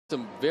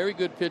Some very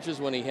good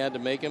pitches when he had to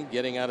make them,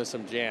 getting out of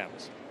some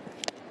jams.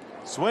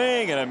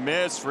 Swing and a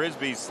miss.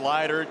 Frisbee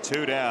slider,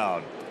 2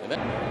 down.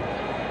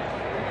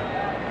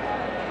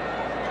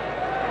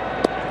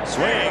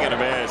 Swing and a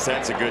miss.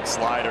 That's a good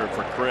slider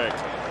for Crick.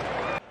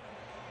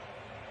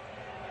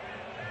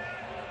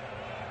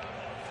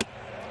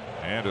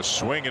 And a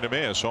swing and a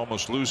miss.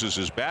 Almost loses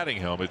his batting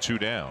helmet. 2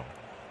 down.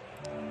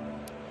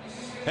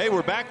 Hey,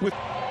 we're back with.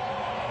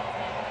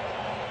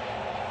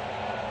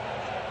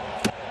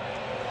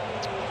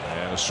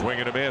 And a swing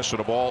and a miss, and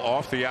a ball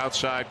off the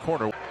outside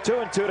corner.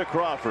 2-2 to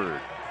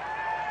Crawford.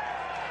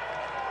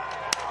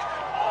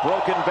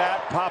 Broken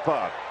bat, pop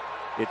up.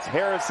 It's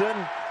Harrison,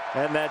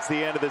 and that's the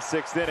end of the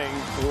 6th inning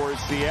for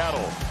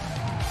Seattle.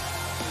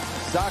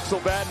 Sox will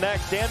bat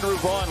next. Andrew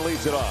Vaughn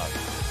leads it off.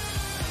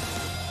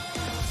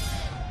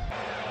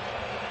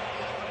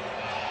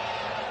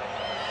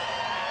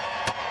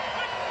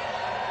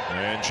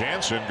 And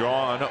Jansen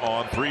gone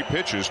on 3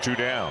 pitches, 2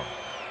 down.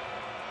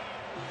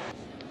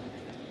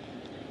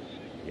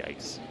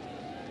 Yikes.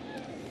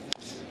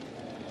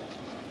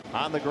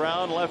 On the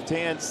ground,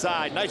 left-hand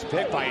side. Nice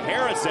pick by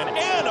Harrison,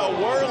 and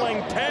a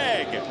whirling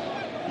peg.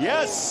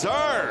 Yes,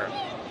 sir.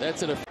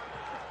 That's an 0-2.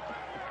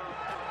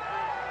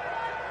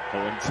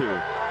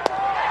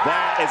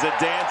 That is a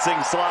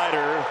dancing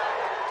slider.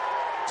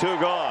 2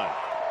 gone.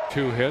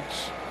 2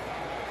 hits.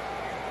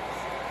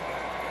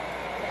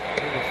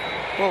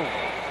 Whoa.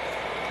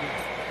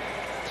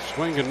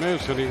 Swing and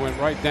miss, and he went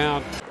right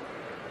down.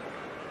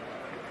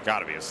 Got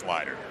to be a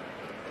slider.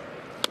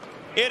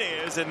 It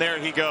is, and there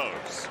he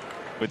goes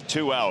with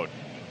 2 out.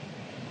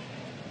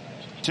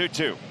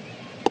 2-2.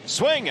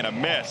 Swing and a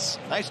miss.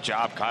 Nice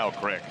job, Kyle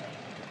Crick.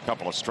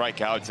 Couple of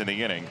strikeouts in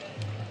the inning.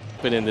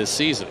 been in this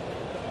season.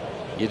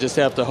 You just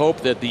have to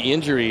hope that the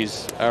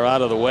injuries are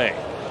out of the way.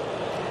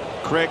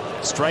 Crick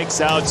strikes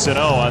out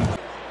Sano on.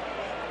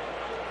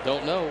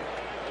 Don't know.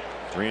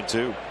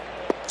 3-2.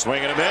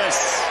 Swing and a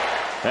miss.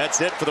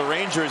 That's it for the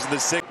Rangers in the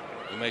 6th.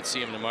 You might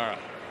see him tomorrow.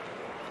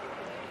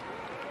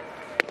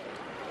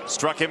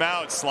 Struck him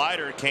out.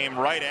 Slider came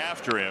right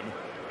after him.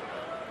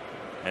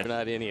 And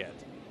not in yet.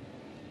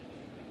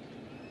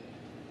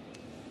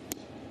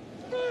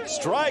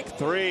 Strike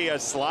 3, a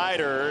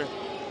slider.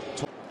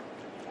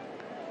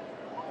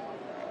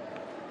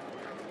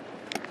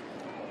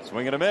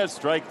 Swing and a miss.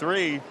 Strike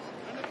 3.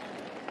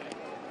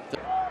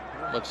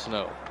 Much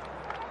snow.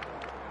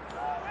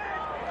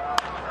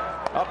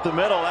 Up the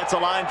middle. That's a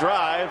line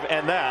drive,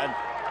 and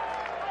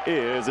that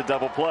is a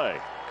double play.